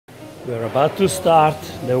We're about to start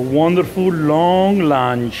the wonderful long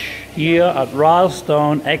lunch here at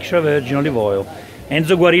Rylstone extra virgin olive oil.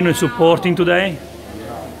 Enzo Guarino is supporting today.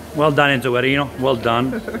 Well done, Enzo Guarino, well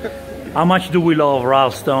done. How much do we love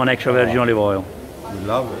Rylstone extra virgin olive oil? We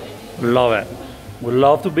love it. Love it. We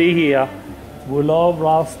love to be here. We love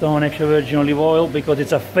Rylstone extra virgin olive oil because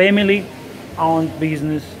it's a family owned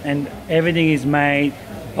business and everything is made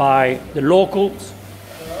by the locals.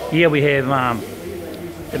 Here we have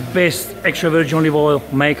the best extra virgin olive oil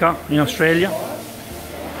maker in Australia.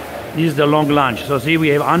 This is the long lunch. So see, we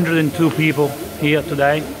have 102 people here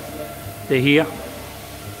today. They're here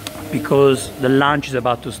because the lunch is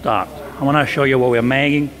about to start. I want to show you what we're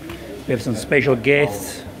making. We have some special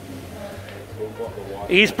guests.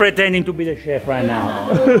 He's pretending to be the chef right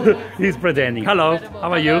now. He's pretending. Hello,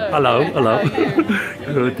 how are you? Hello, hello.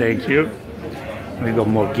 Good, thank you. We got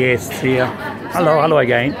more guests here. Hello, hello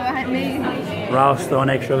again. Rylstone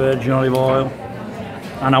extra virgin olive oil,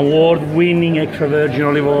 an award-winning extra virgin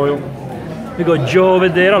olive oil. We got Joe over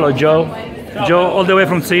there. Hello, Joe. Joe, all the way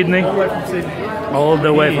from Sydney. All the way from Sydney. All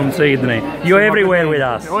the way from Sydney. You're everywhere with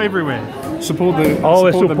us. Oh, everywhere. Support the.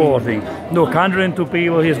 Always supporting. Look, 102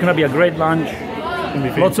 people. It's gonna be a great lunch.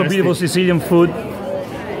 Lots of beautiful Sicilian food.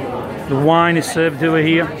 The wine is served over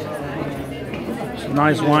here. Some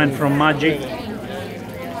nice wine from Maggi.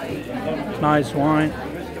 Nice wine.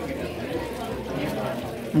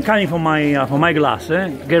 I'm coming for my glass, eh?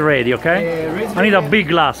 Get ready, okay? I need a big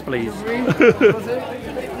glass, please.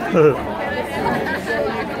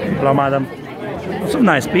 Hello, madam. Lots of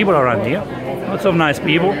nice people around here. Lots of nice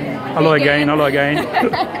people. Hello again, hello again.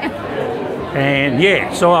 And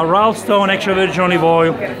yeah, so our Rylstone extra virgin olive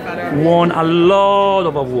oil won a lot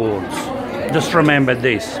of awards. Just remember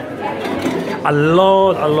this. A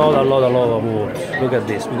lot of awards. Look at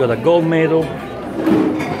this. We got a gold medal.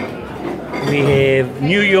 We have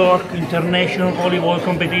New York International Olive Oil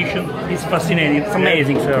Competition. It's fascinating. It's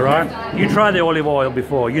amazing, sir, right? You tried the olive oil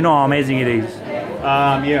before. You know how amazing it is.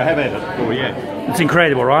 Yeah, I have had it before, yeah. It's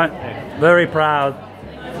incredible, right? Yeah. Very proud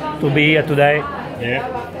to be here today. Yeah.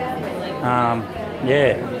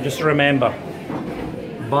 Yeah, just remember,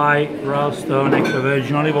 buy Rylstone extra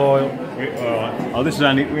virgin olive oil. Alright. Oh, this is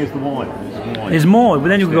only, where's the wine? There's more, but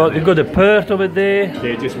then you've got the Perth over there.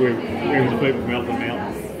 Yeah, just where the people from Eltham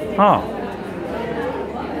Mountain. Oh.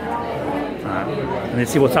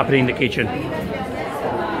 Let's see what's happening in the kitchen.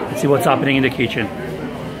 Let's see what's happening in the kitchen.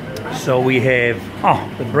 So we have,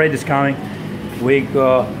 the bread is coming. We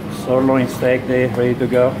got sirloin steak there, ready to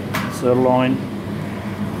go. Sirloin.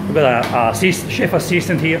 We've got a chef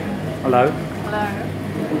assistant here. Hello. Hello.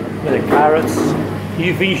 With the carrots.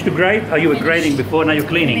 You finished to grate? Oh, you were grating before, now you're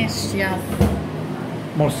cleaning? Finished, yeah.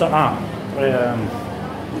 More this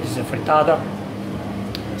is a frittata.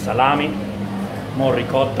 Salami. More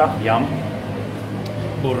ricotta. Yum.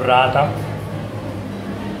 Burrata.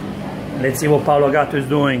 Let's see what Paolo Gatto is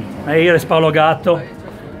doing. Hey, here is Paolo Gatto.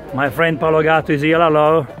 My friend Paolo Gatto is here.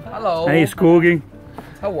 Hello. Hello. And he's cooking.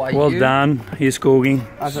 How are you? Well done. He's cooking.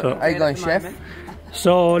 How you going, chef?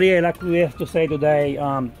 So yeah, like we have to say today,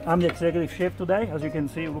 I'm the executive chef today. As you can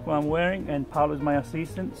see, look what I'm wearing, and Paolo is my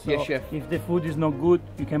assistant. So yes, chef. If the food is not good,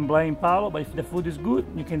 you can blame Paolo, but if the food is good,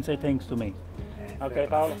 you can say thanks to me. Okay,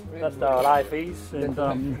 Paolo? That's how life is, and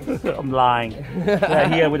I'm lying. We're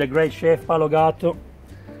here with a great chef, Paolo Gatto.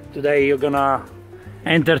 Today you're gonna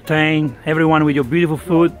entertain everyone with your beautiful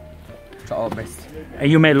food. It's our best.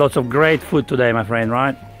 And you made lots of great food today, my friend,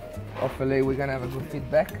 right? Hopefully we're gonna have a good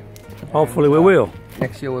feedback. Hopefully we will.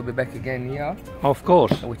 Next year we'll be back again here. Of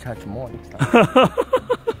course. And we charge more next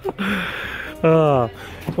time.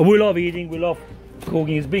 We love eating, we love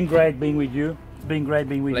cooking. It's been great being with you. It's been great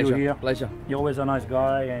being with you here. Pleasure. You're always a nice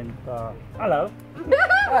guy, and hello.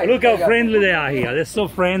 Look how friendly they are here. They're so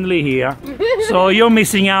friendly here. So you're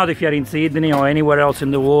missing out if you're in Sydney or anywhere else in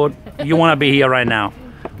the world. You want to be here right now,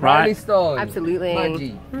 right? Rylstone. Absolutely.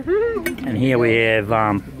 Maggi. And here we have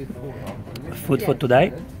food for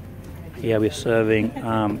today. Here we're serving,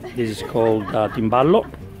 this is called timballo.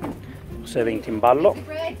 Serving timballo.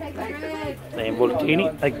 The involtini,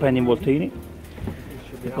 eggplant involtini.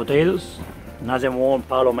 The potatoes. Nice and warm.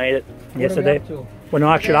 Paolo made it yesterday. Well, no,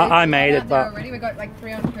 actually, I made it, but we got like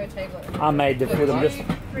 300 per table. I made the food. I'm just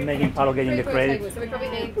making Paolo getting the credit. So we probably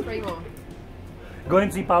need 3 more. Go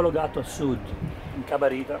and see Paolo Gatto Sud in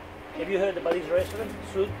Cabarita. Have you heard about his restaurant,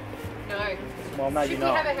 Sud? No. Well, now you Should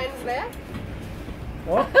know. we have a hens there?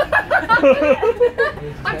 What?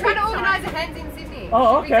 I'm trying to organise a hens in Sydney.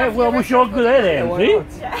 Oh, okay. Well, we should go there then.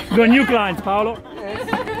 See? Got new clients, Paolo.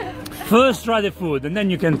 First, try the food, and then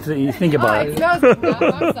you can think about it. It smells good.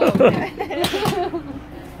 I'm sold.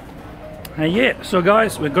 And yeah, so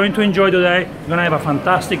guys, we're going to enjoy today. We're gonna have a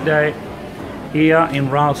fantastic day here in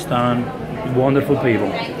Rylstone with wonderful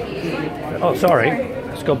people. Oh, sorry.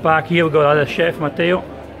 Let's go back here. We got our other chef Matteo.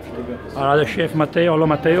 Our other chef Matteo. Hello,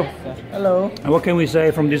 Matteo. Hello. And what can we say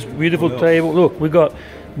from this beautiful table? Look, we got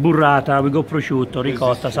burrata, we got prosciutto,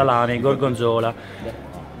 ricotta, salami, gorgonzola.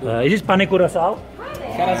 Is this pane curacao?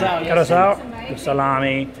 Carazao. Curacao, the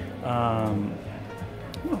salami,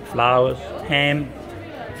 flowers, ham,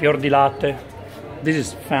 fior di latte. This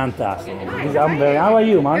is fantastic. How are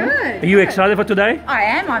you, man? Good. Are you excited for today? I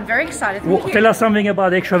am. I'm very excited. Thank you. Tell us something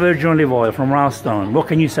about extra virgin olive oil from Rylstone. What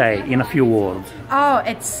can you say in a few words? Oh,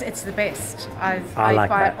 it's the best. I like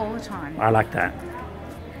buy that. it all the time. I like that.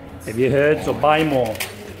 Have you heard? So buy more.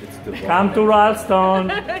 Come to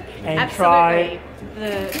Rylstone and try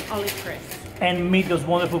the olive press. and meet those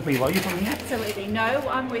wonderful people. Are you from here? Absolutely. No,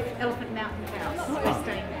 I'm with Elephant Mountain House. We're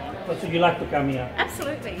staying there. So you like to come here?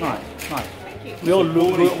 Absolutely. Nice, nice. Thank you.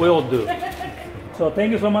 We all do. So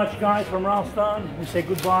thank you so much, guys, from Rylstone. We say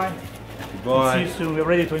goodbye. Bye. See you soon. We're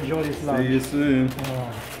ready to enjoy this lunch. See you soon.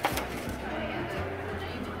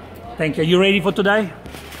 Thank you. You ready for today?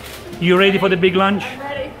 You ready for the big lunch?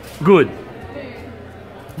 Ready. Good.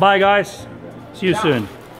 Bye, guys. See you soon.